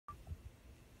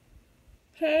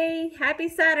Hey, happy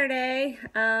Saturday.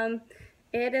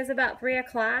 It is about 3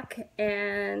 o'clock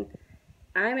and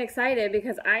I'm excited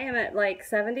because I am at like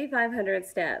 7,500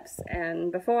 steps,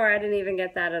 and before I didn't even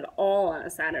get that at all on a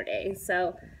Saturday.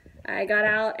 So I got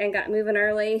out and got moving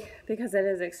early because it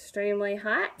is extremely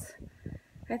hot.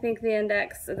 I think the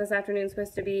index this afternoon is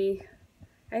supposed to be,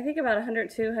 I think, about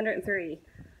 102, 103.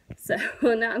 So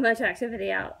not much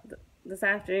activity out this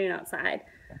afternoon outside.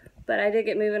 But I did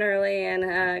get moving early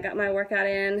and got my workout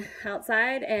in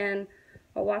outside and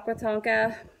a walk with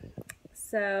Tonka.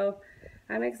 So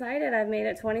I'm excited. I've made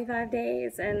it 25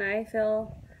 days and I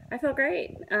feel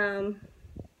great. I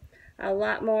have a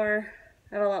lot more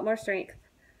strength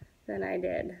than I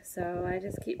did. So I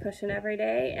just keep pushing every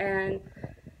day and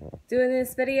doing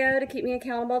this video to keep me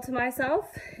accountable to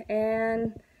myself,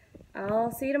 and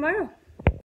I'll see you tomorrow.